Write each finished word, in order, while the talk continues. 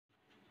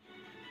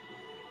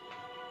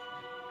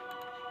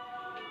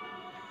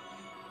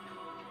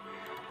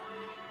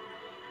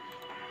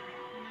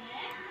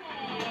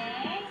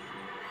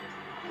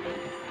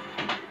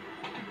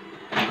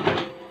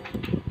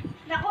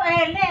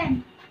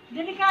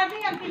sabi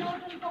yan,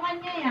 pinutuntukan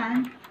niya yan.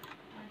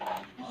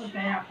 Oo,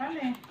 kaya pala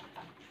eh.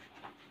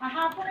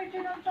 Kahapon ay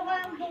pinuntukan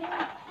ang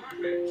buhok.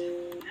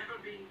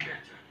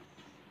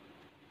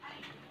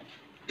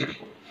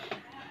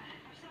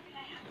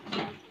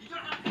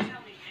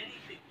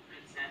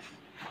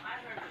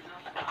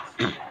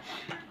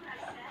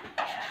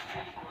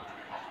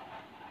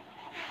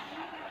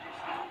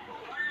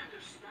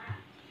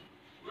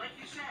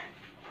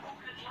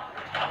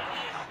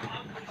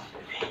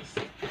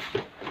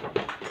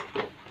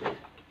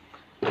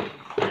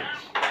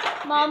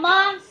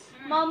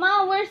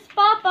 Mama, where's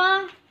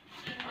Papa?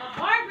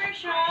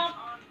 Barbershop.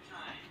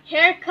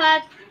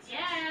 Haircut.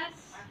 Yes.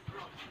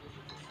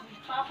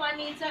 Papa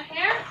needs a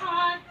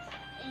haircut.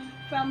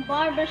 From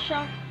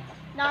barbershop,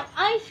 not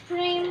ice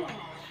cream.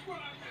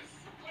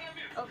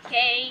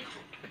 Okay.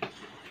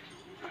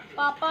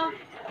 Papa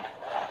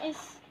is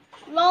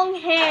long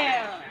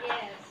hair.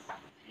 Yes.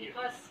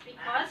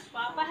 Because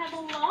Papa has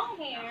a long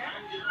hair.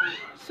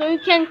 So you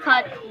can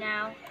cut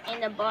now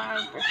in the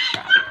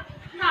barbershop.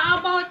 How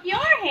about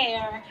your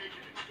hair?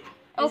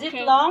 Is Okay.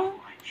 it long?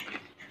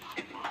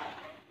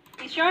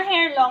 Is your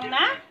hair long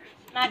na?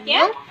 Not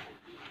yet?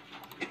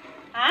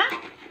 Huh?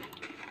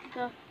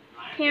 The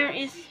hair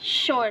is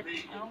short.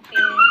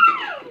 Okay.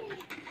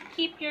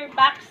 Keep your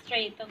back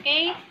straight,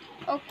 okay?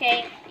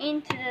 Okay,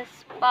 into the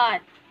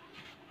spot.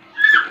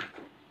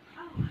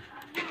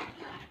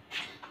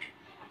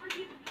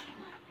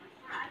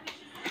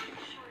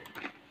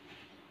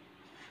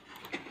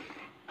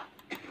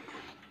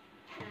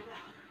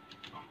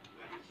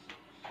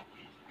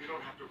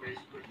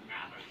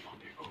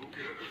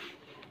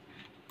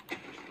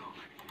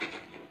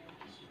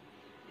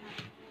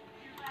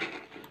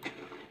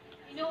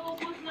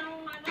 Inuubos ng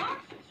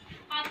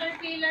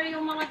caterpillar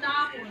yung mga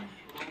dahon.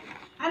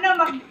 Ano,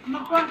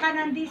 magkuhan ka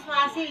ng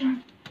dishwashing.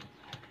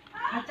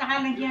 At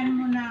saka lagyan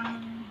mo ng,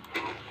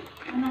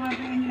 ano nga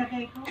ba yung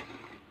lagay ko?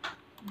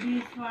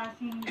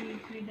 Dishwashing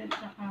liquid at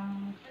saka,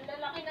 Ang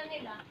lalaki na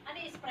nila. Ano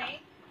yung spray?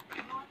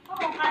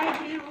 oo, kahit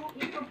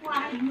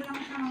ipupuahin mo lang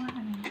sa mga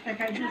ano.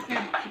 Teka, just sa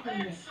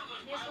sikulit.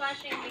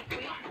 Dishwashing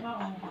liquid.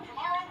 Oo.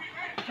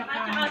 At Tsaka,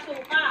 saka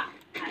suka.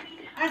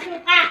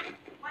 asuka!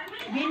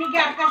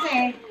 Vinegar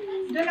kasi,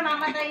 doon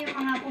namamatay yung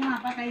mga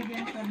pumapatay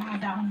dyan sa mga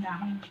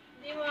dahon-dahon.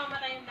 Hindi mo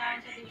mamatay yung dahon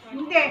sa dishwashing.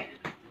 Hindi.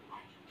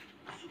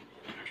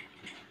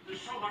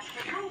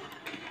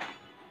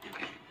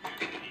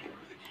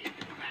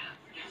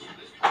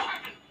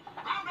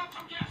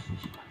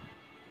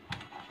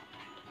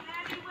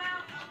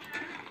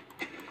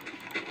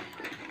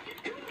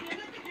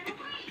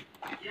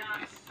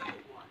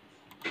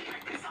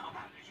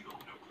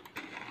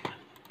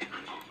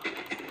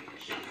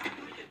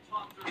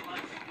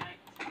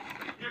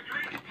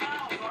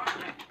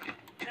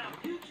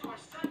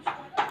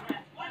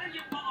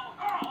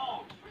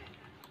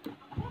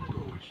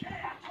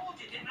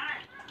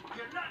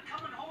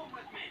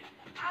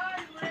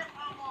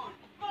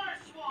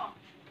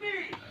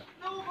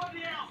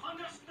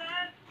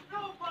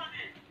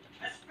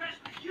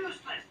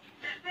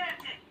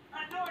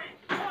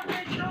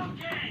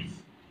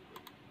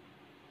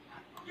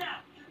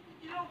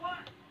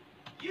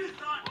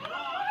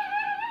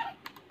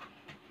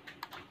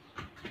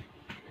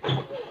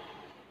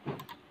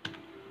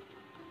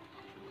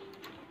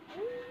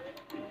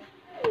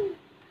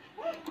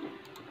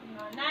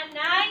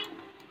 Nanay!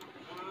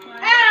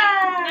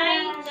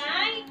 Ah!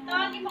 Nay!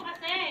 Tawagin mo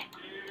kasi.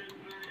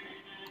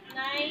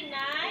 Nay!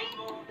 Nay!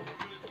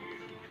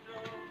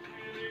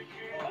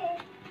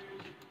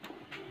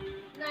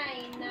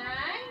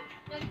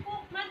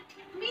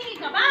 Mili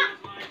ka ba?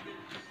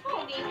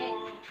 Umihi.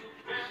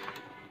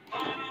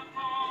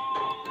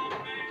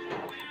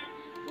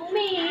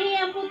 Umihi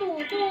ang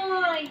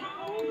pututoy.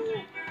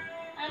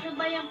 Ano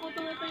ba yung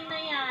pututoy na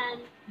yan?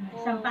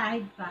 Isang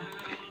pahid pa.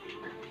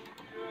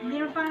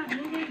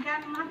 Hindi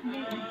gano'ng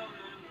hapdi.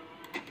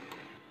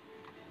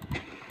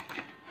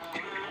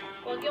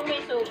 Huwag yung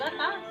may sugat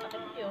ha.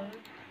 Sakit yun.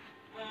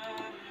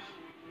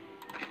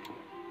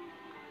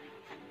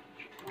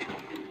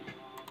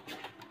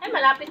 Ay,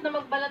 malapit na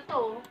magbalat to.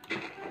 Oh.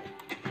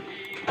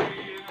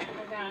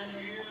 Magano.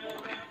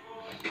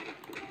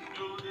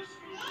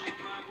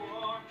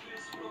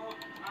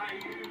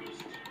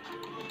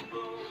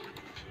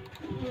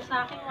 Yung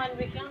sa akin 1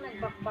 week lang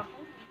nagbakbak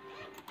ko.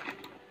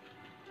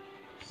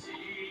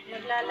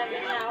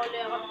 Maglalagay na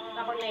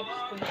ako next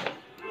week.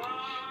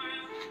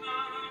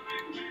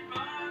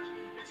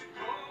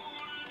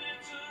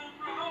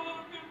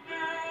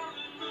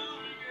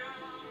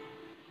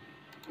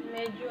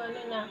 Medyo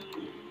ano na.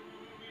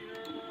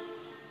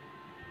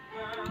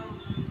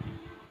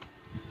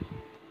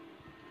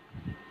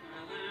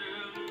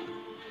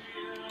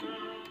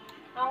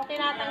 Ang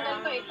tinatanggal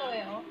ko ito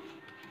eh, oh.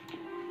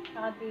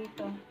 Saka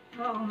dito.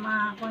 Oo,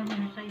 makakuha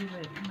niya sa iyo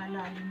eh.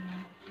 Malalim na.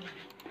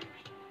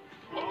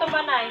 Ito ba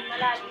na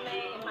malalim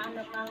may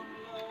maano pang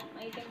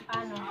maitim pa,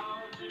 no?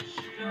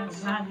 Oo,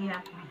 bahagya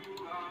ka.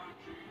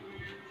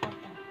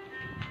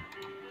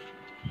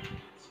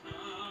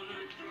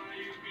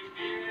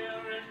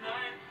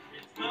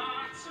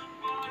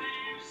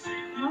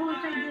 Oo,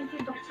 sa iyo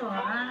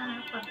doktora,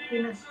 pag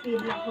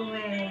pinag-speed ako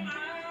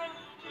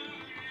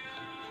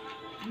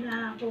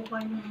nakuha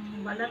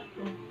yung balat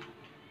ko.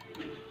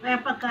 Kaya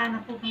pagka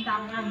napupunta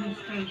ako ng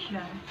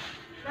administration,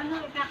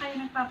 kayo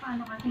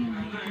nagpapaano kasi yung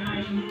medyo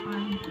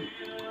paano.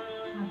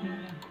 Sabi niya.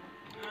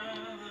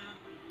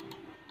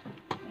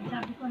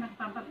 Sabi ko,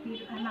 nagpapapil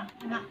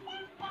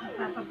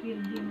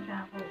din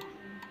ka ako.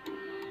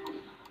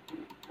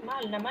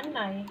 Mahal naman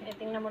na eh. Eh,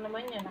 tingnan mo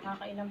naman yan.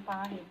 Nakakailang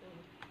pahid.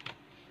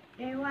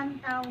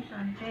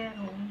 1,000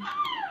 pero...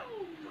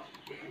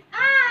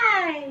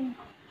 Ay!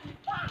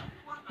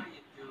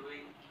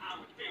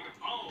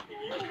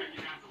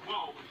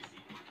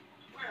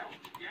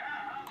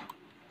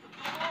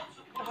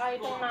 Saka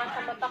itong nasa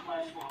mata ko.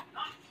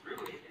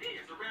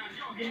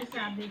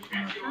 Delikado yung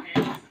mata.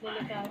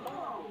 Delikado.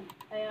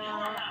 Kaya...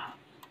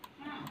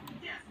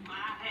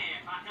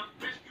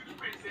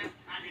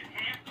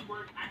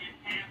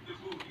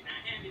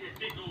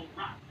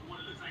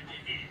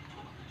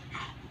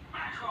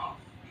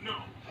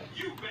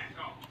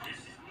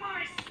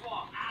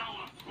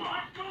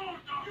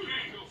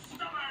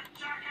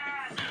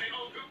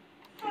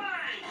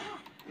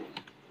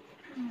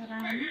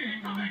 Marami.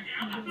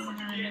 Hindi mo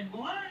nalagyan.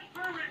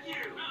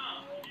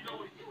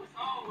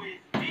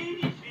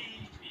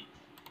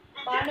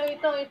 Paano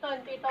ito? Ito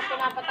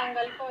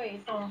pinapatanggal ko eh.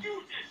 Ito.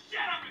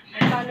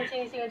 Ay, paano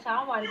sinisingil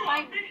sa akin?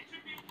 1.5.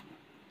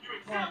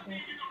 Grabe.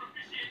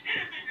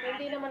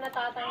 Hindi naman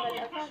natatanggal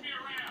agad.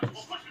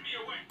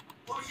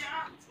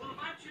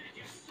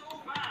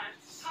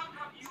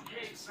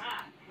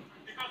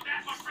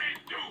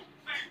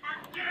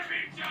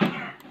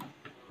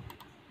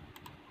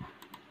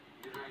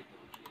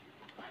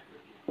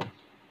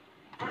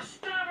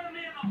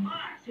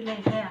 Sila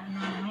kaya,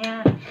 ano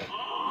nangyayari?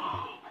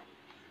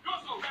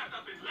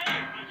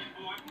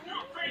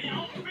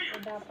 So,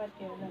 dapat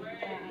yun.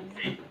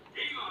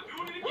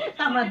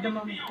 Tamad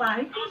naman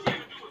magpahin.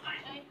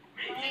 Ay,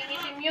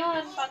 mangingitim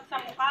yun. Pag sa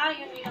mukha,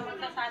 yun hindi naman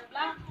sa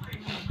sunblock.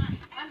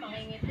 Ah,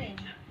 mangingitim.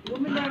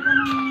 Bumili ko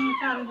ng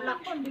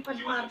sunblock ko, hindi pa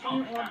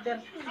dumating yung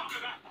order ko.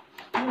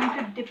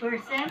 Yung 50%.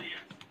 50%,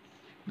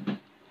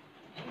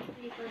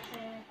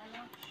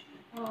 ano?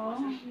 Oo,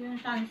 yung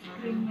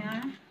sunscreen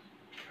niya.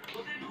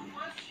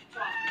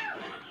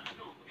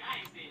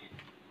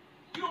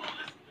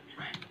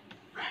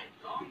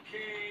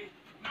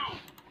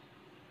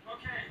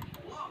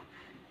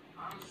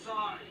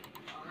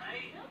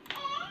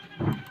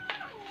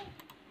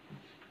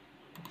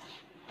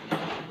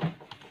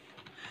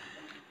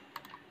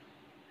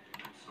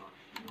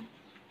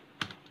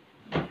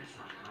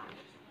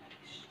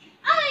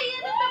 Ay!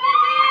 Ano to,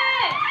 bebe?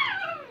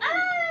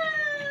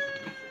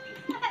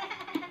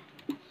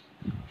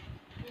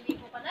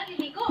 Liligo ka na,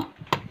 liligo.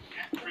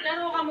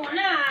 Maglaro ka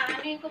muna.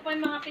 Anuin ko pa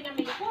yung mga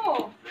pinamili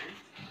ko.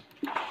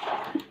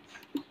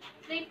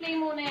 Play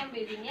muna yung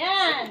baby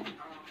niyan.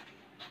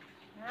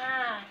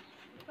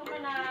 Hindi ko pa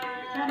na...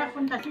 Saan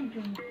napunta si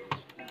Jun?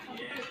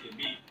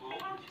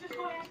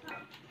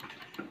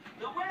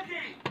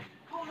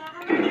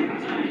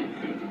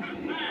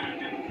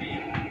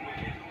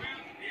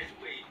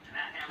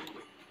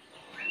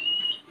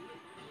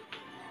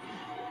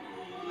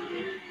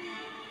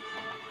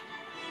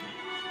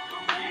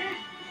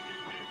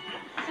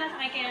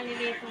 Sasakay kaya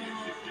nilito mo.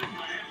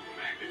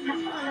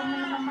 Naku, alam mo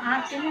naman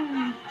maarte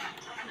nun.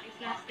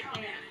 Plastic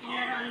kaya.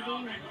 Pinaroan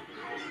din.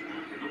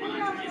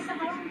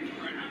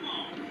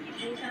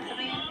 Yung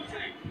sasakyan.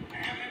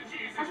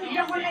 Kasi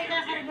diyan ko na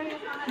ikakarga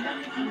yung mga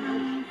damit ng...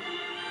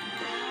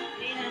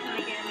 Hindi,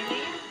 nasakay kaya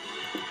nilito.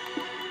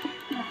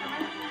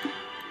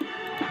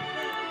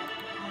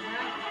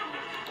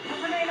 Diyan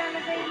ko na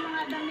ilalagay yung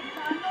mga damit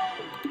sa ano.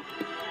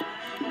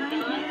 Hindi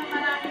na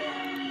marami yung...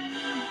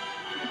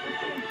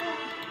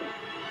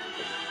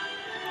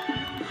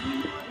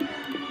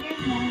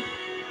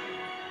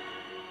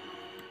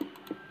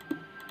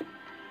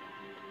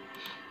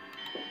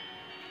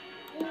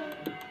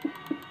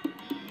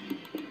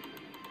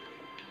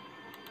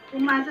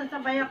 Umasa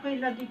sabay ako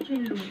ilagay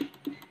chilo.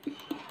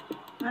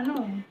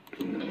 Ano?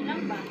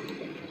 Ilang ba?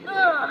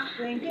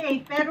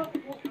 28, pero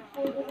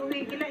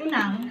uuwi kila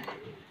inang.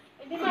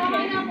 Hindi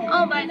makakay na ako.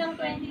 Oh, but- ng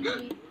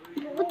 23.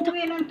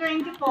 Uuwi ng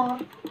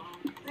 24.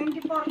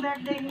 24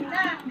 birthday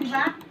nila, di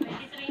ba?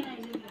 23 na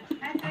yun.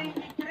 Ay,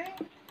 23.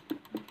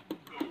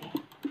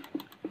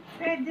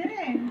 Pwede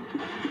rin.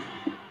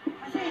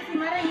 Kasi si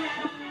Maring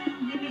merong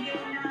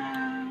binigay na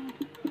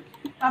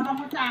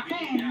pabango sa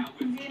akin.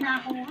 Hindi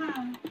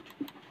nakuha.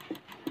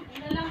 Yun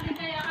na lang din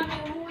kaya kami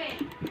umuwi.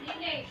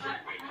 Hindi,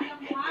 hanggang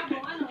buhabo,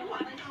 ano,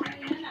 para sa uwi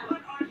na lang. Oo.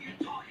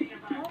 Kaya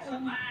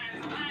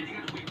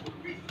nung uwi na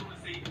uwi.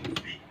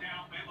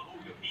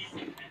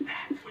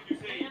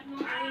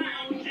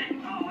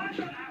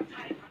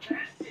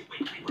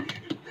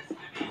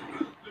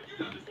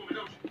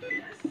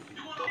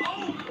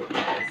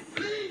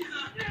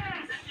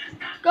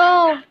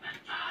 Go.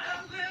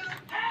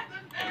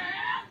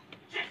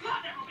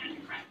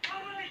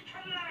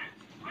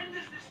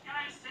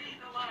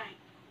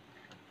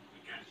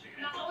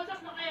 Nakausap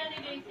na kaya ni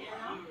Daisy,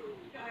 ano?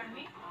 Sa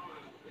army?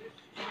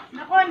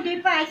 Ako, hindi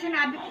pa. Eh,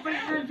 sinabi ko pa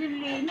yung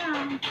Rosalina.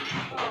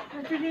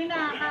 Rosalina,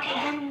 ako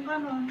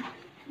ganun-ganun.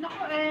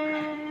 Naku,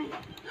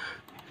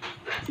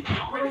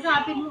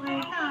 usapin mo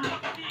kayo na.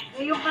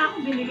 Eh, yung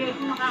kako, binigay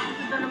ko na kako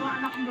sa dalawang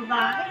anak ng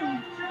babae.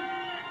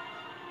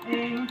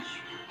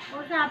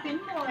 Usapin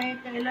mo,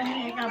 kailan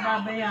niya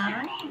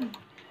ikababayaran yun.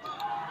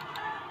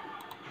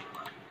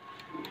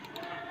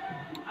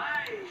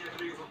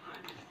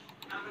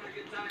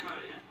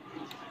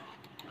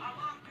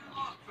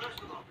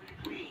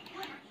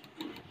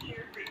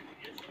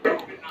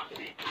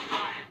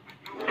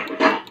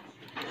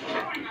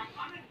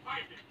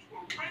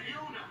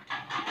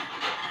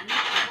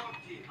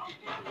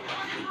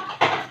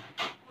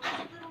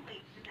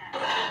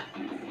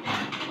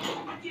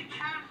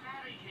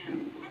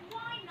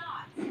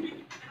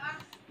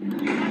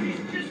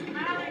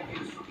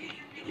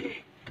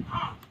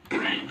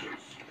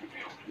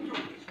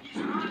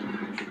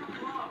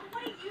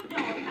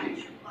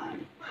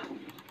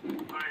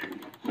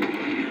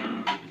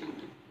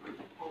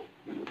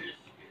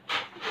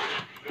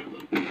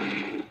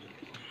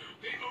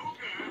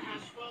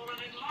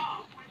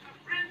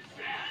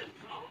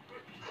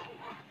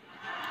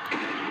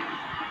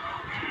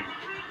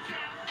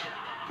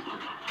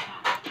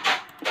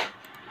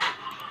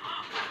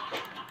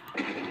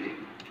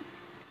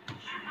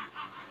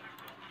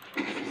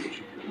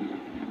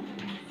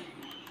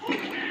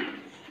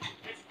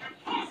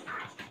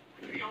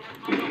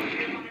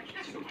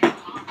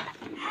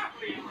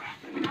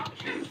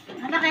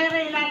 Kaya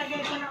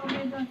ilalagay ko na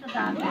ulit doon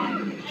sa dami.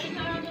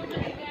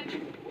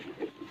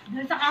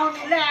 Doon sa kahon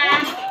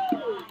ulit.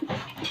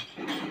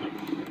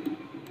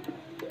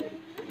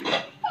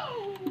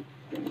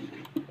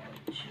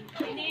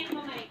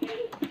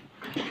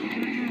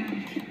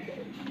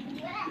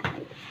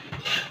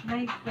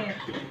 Mahigpit.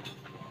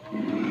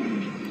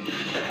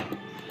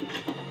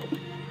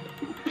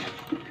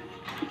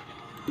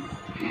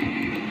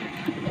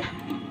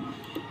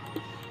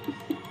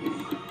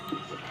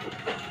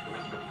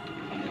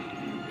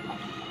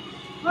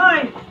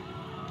 Hoy!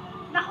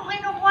 Naku,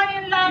 kinukuha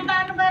yung lata.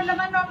 Ano ba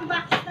laman ng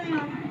box na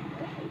yun?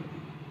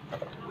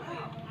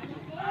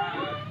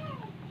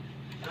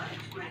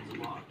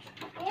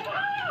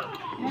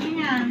 Ano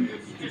yan?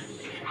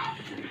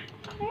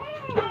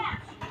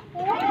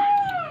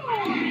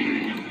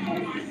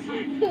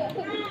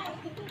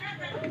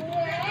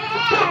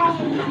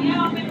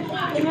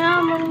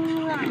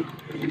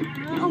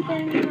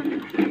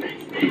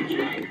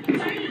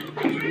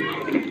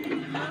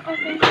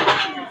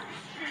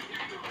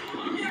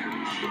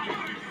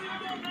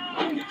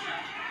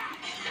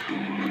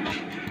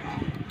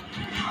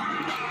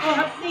 Oh,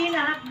 hapdi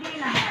na, hapdi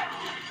na.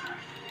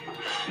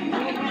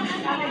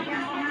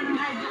 Lalagyan ko na ng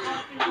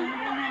hydrocopy.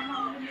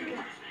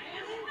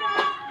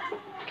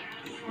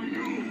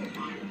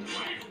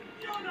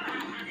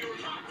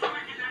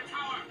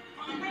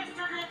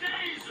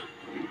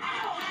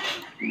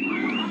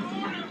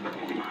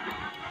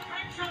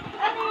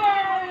 Ano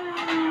yan?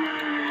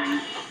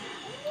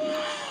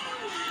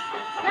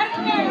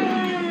 Ano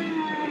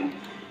yan?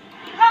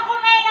 Oh,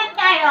 kumain lang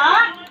tayo?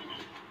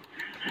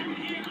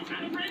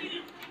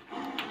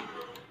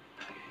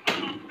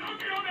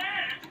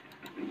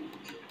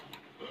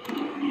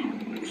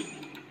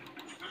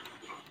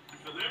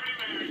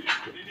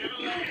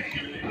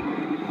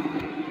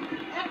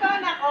 Ito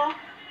na ko.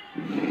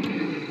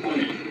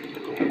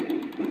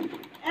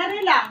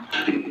 Eri lang.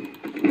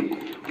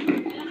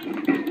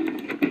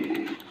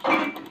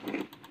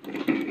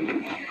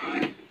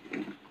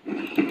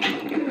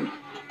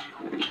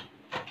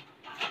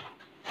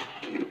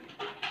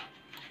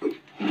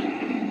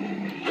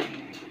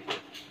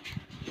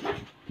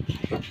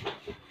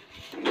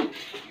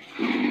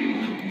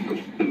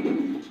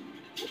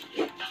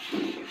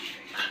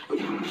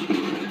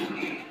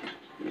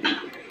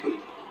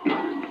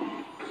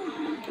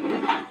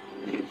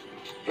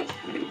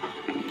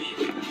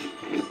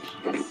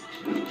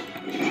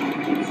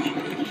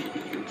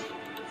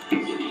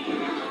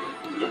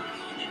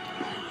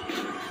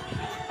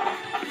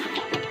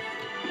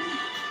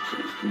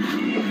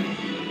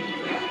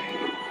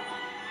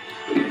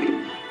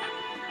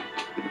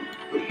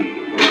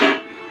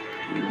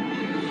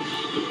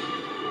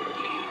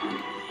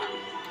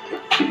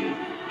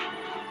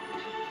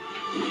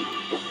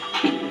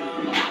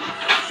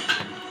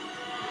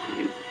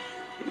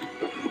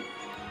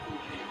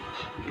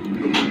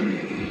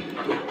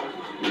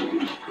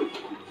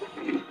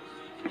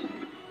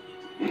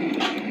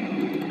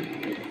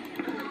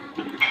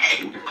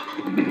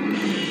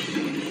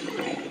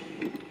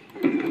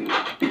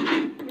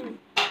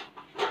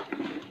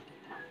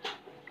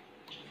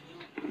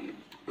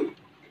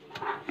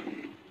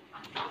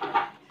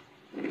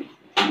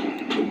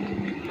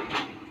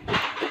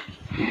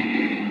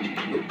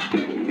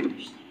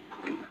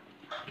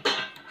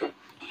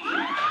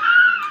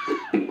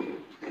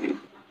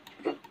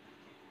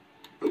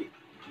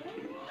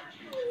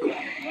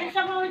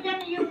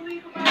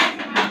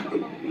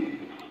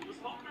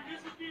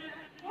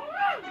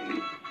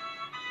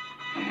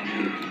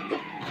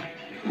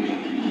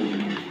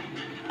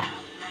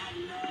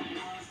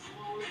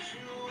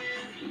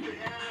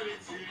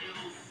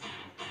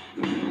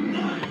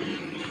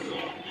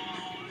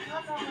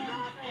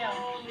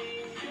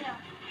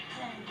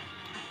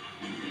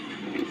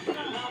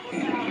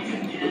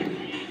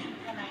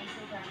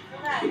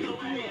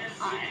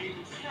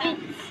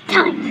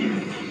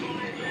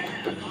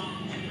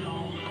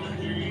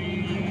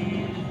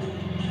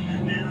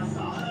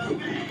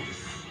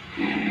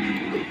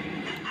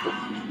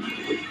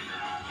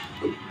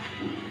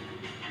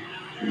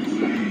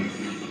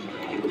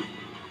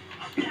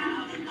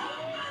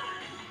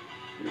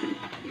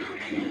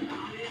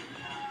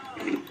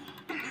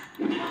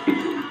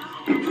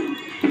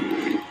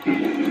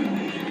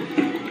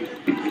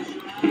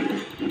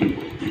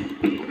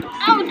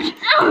 Ouch!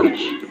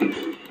 Ouch!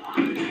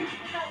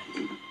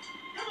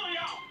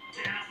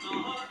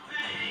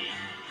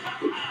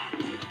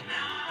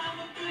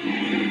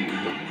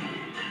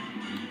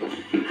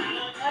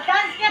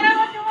 Dance ka na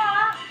mo ito mo,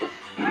 ha?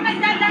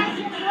 Nagdadance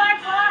yung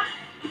dwarf, ha?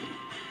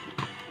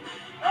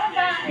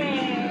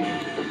 Dahil.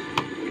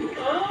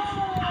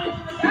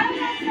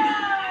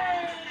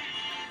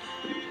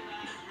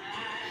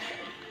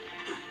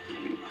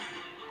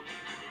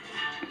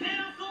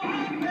 Dinosaur!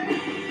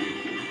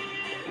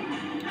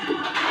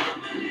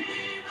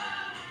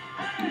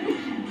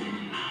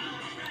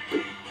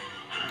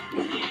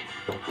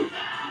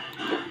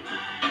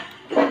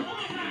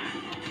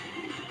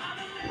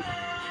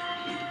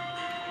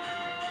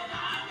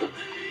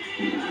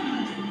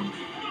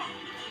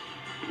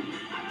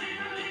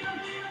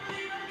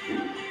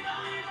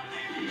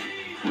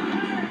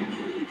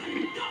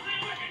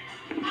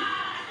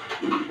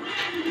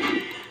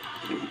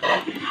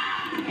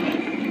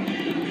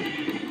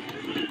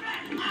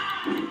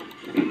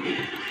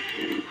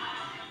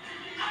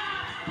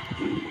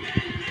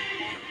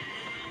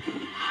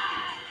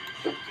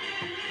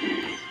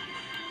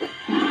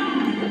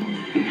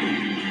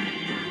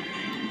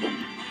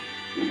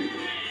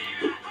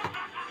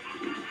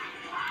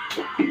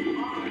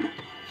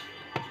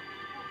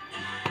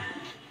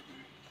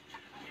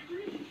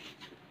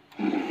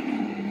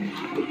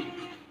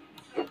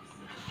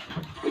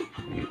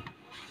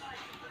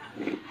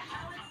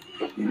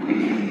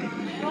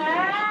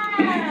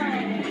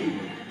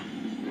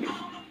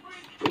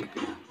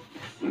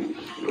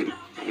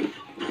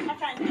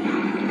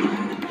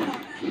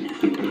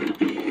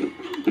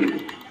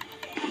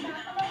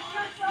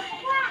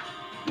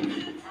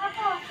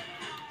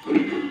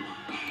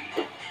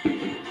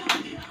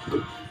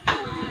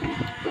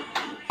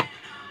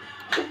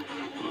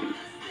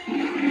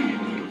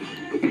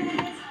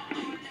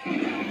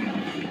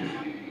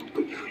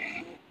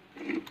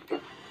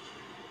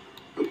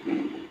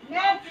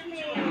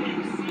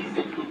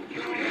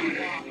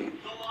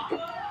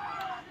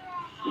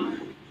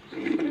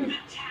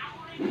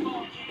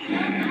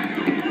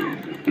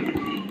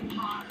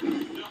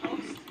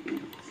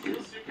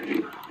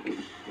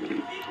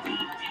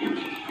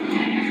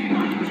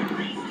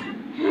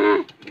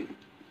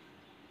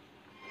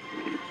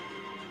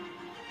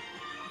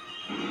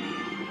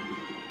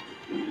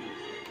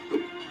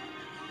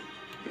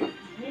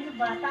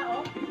 Bata,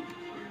 oh.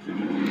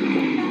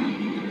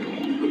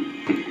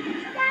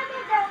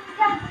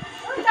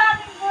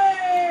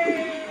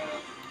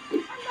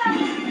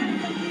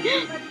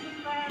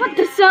 What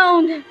the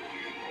sound?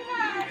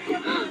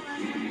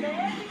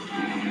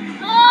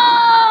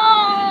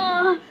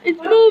 Oh, it's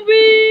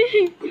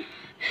moving.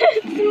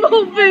 It's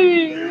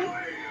moving.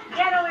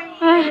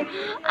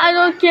 I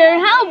don't care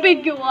how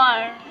big you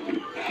are.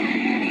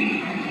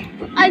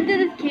 I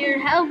didn't care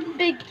how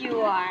big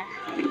you are.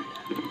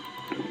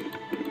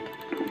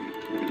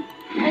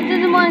 I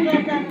didn't want.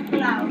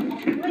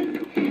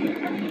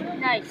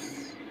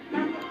 Nice.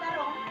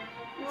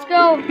 Let's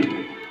go.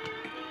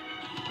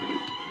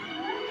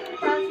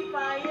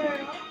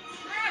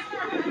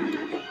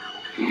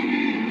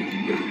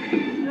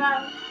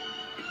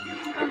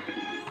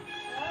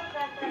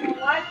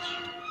 Watch.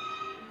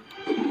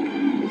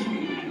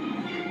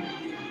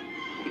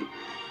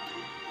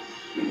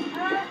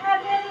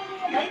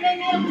 Ay, may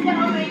milk siya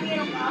o may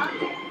milk, ha?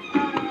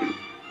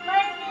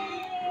 May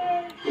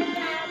milk.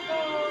 Ako,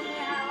 may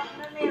hawak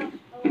na milk.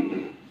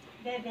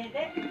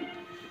 Dede.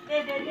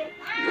 Dede.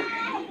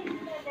 Ay!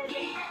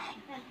 Dede.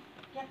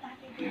 Get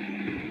natin, Dede.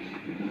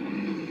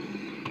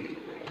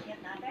 Get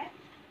natin?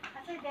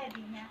 Kasi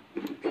Daddy niya.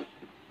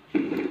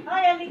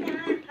 Hoy, halika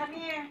na. Come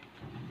here.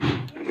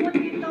 Input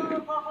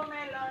dito, Coco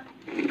Melon.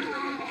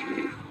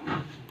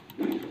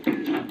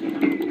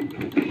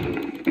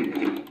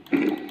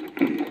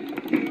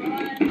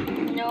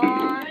 No.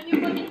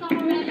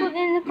 Put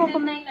in the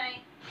coconut.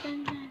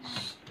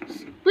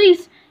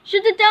 Please,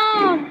 shoot it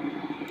down.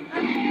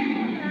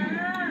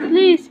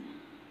 Please,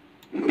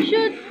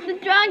 shoot the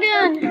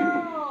dragon.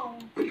 No.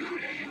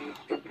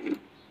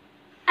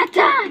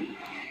 Attack!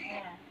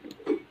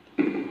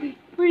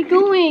 Where are you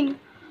going?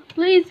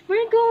 Please, where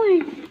are you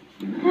going?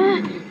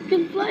 You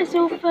can fly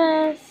so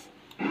fast.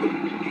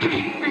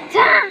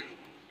 Attack!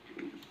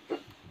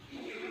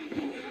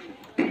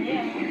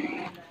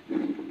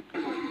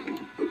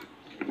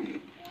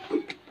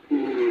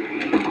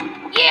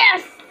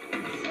 Yes!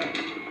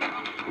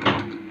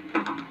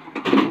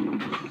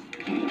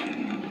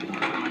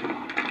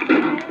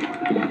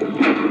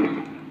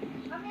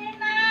 Kami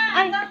na!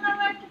 Hanggang na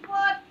where to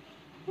put.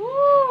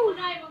 Woo!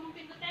 Nay, huwag mong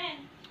pindutin.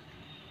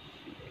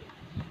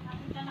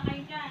 Napunta na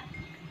kayo dyan.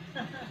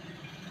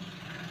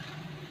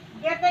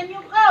 Get a new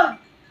code.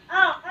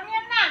 Oh, come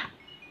here na.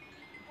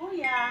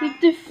 Kuya. We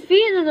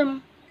defeated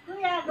him.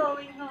 Kuya,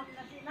 going home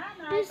na si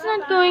nanay. He's not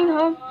Bye-bye. going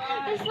home.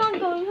 He's not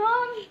going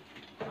home.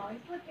 Oh, you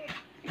put it.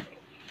 Okay.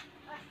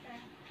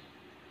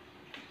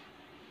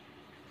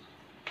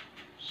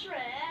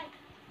 Shrek.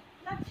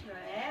 That's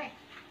Shrek.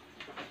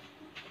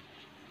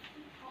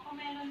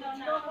 Cocomelon daw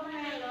na.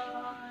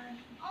 Cocomelon.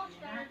 All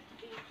stars to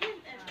be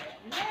cute and red.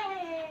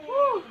 Yay!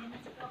 Woo!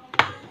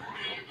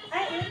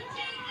 Ay, yun. Yay!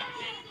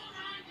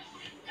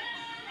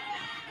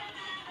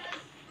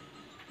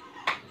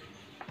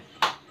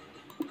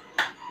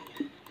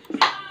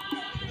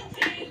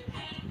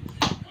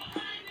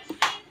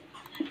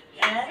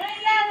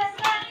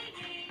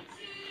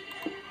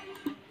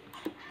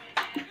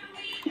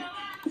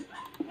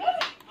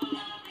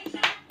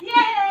 Yay!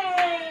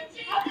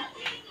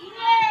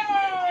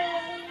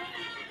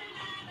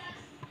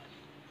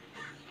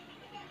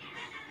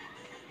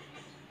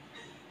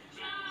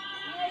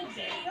 Ay,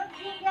 don't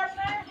finger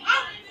first.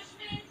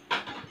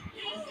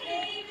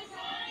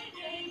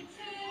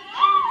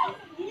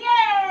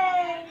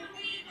 Yay!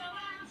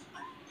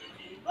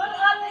 Well,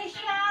 always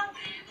shout.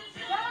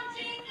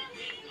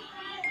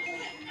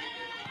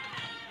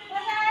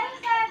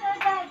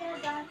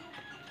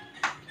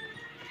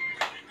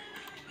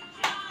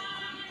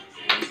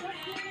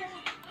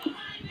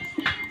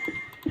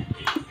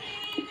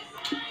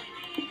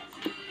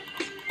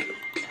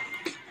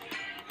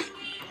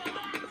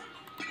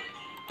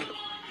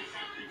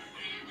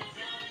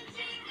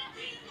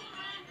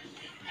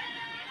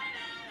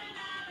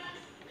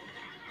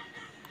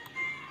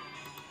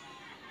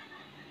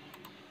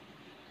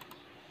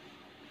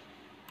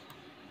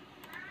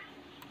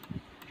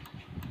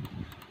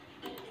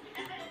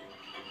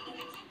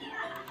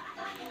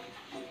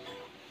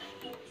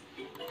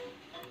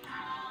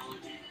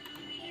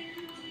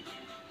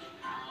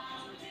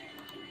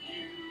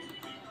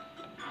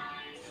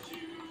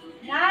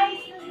 Nice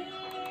to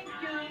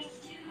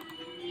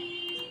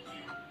meet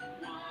you.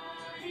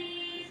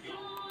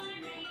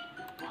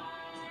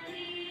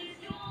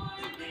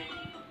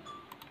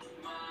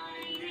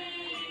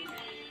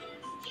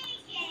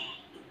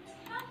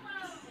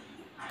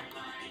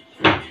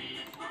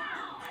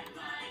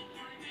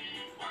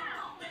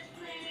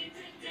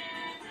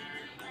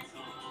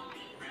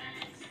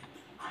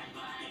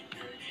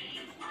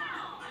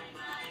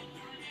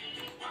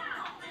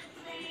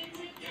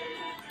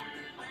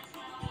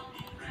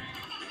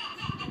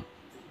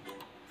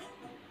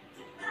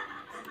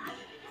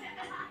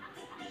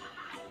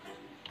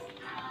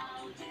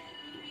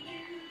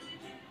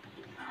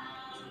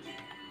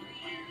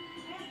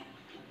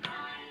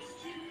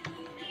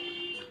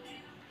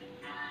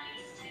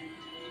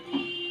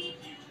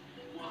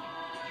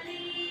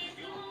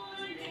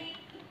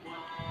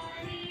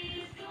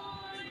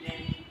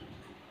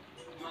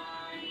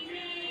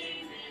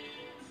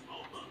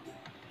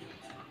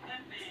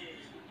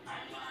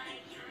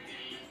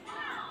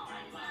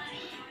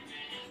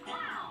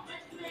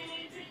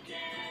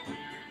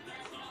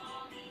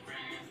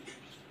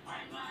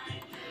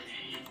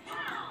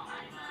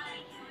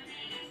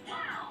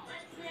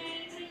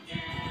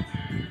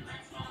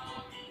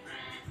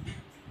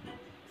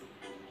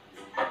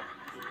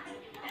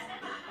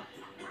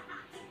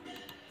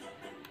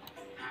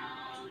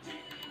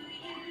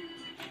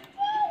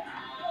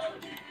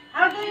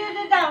 How do you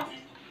do that?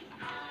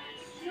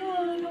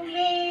 To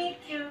meet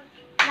you.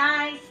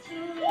 Nice to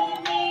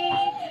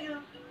meet you.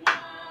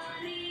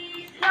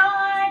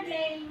 Your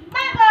name.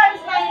 Mother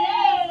is my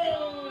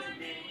name.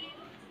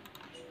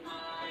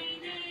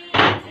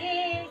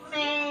 Is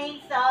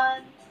Mason.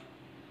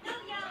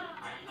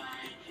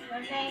 Your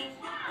name.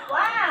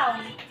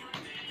 Wow.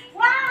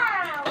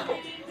 Wow.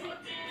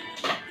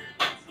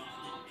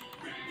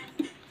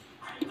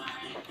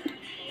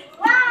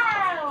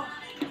 Wow.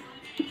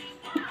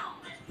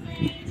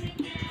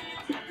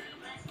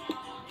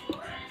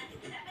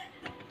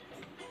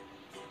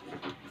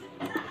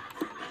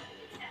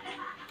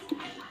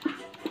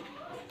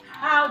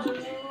 How do you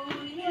do?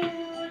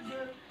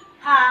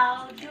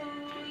 How do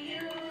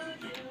you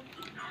do?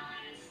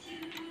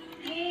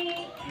 Meet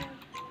you.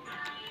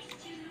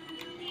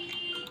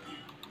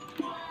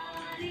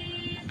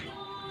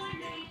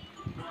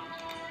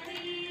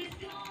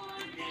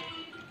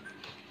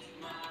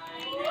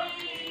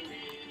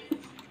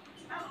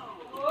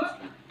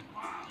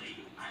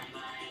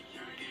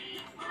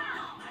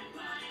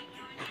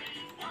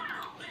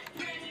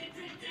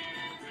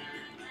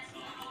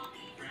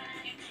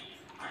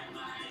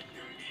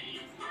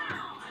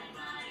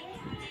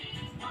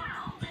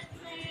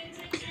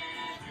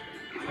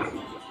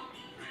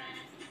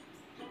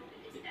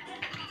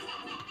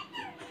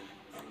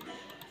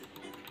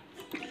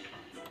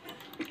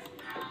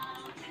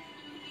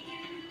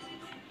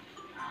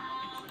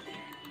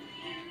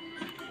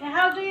 And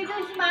how do you do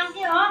si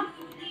Monkey, oh?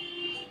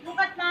 Look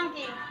at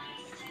Monkey.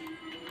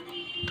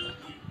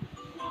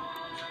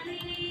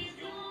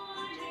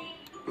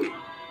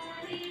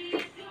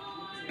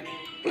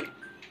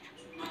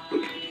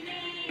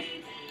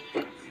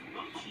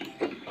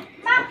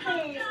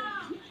 Monkey.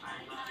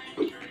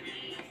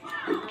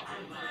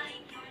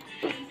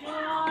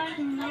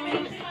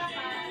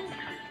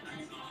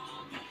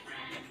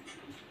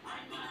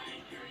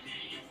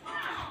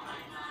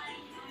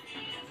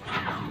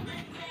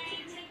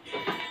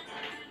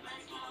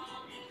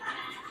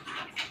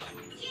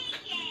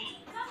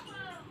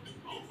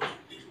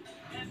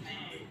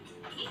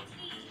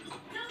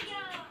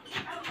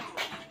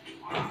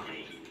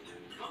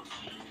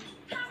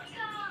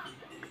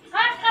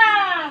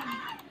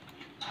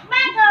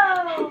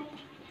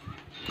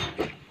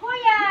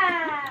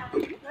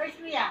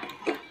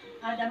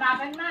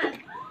 damagan man.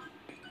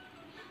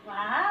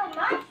 Wow,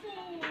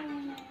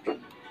 muffin!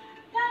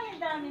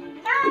 Dami-daming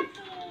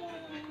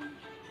muffin!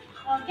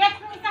 O, get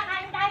mo isa,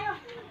 kain tayo.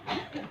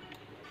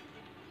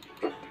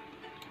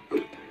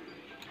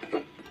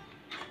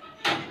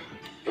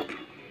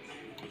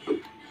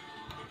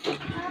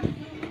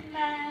 Muffin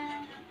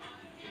man.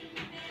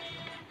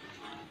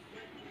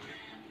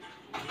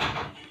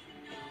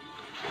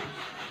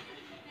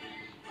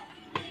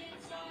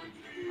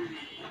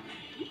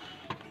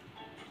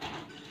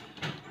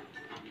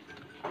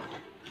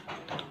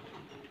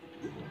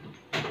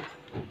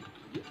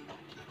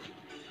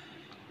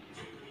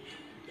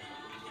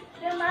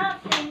 The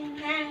Muffin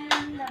Man,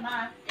 the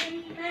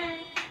Muffin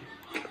Man.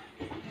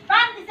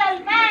 Pandesal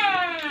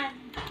Man!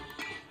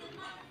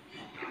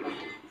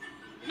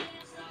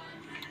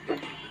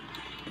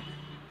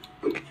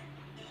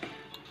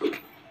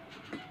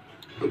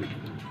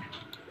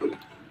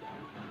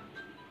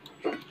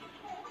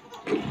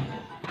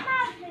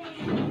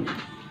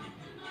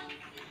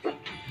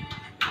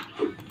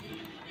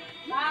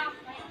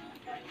 Muffin!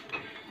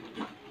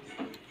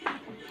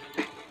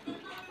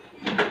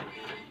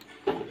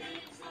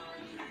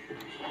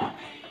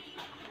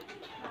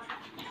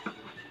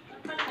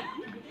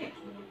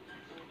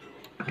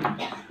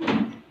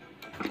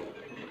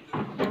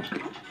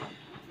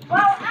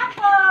 Wow,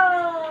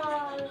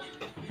 apple!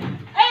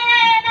 Ayan na!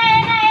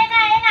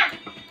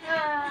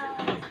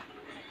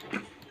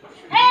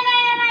 Ayan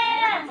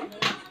na!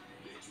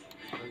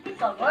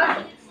 Ikaw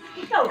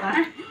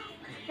ah!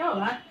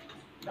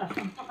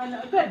 Dasampa ka na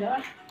agad ah!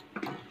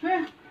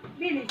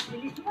 Bilis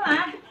mo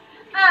ah!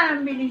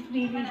 Bilis!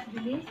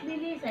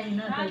 Ayun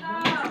na,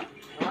 agad.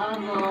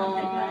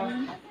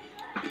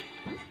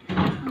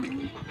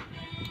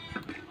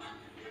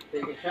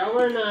 Take a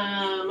shower na,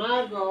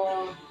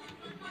 Mago.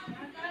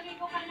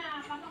 Nagkaligo ka na,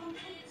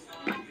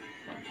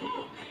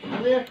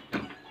 Come here.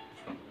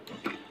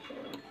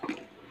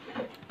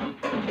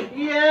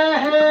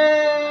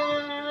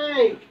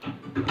 Yay!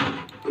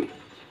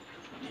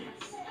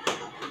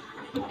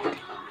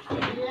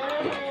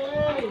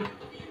 Yay!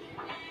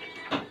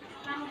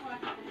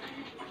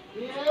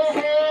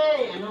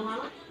 Yay! Ano nga?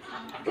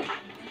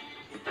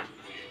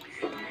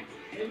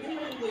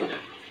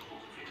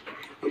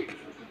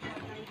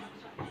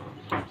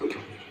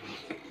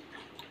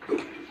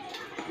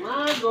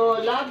 Mago,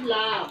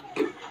 love.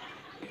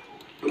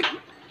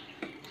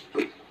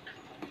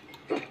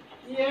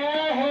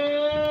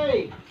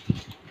 Yay!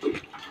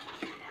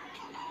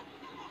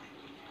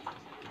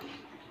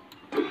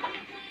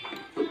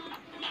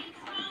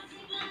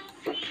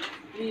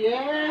 Yay!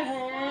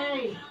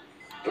 Yay!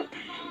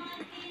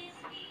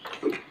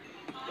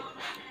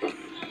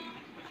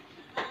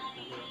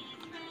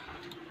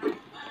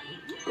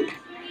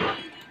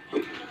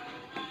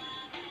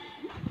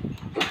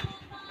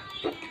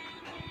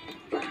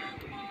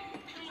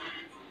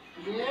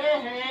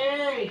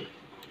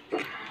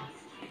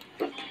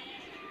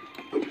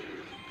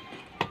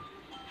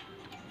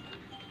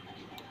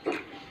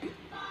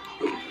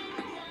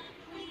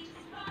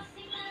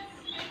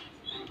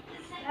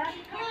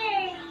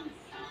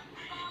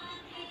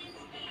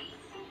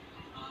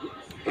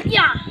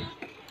 Yeah!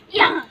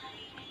 Yeah!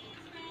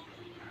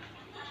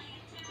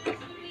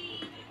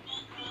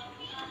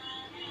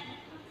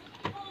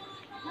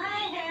 My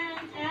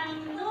hands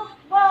and look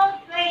both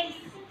ways.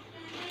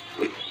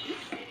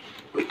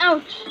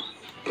 Ouch!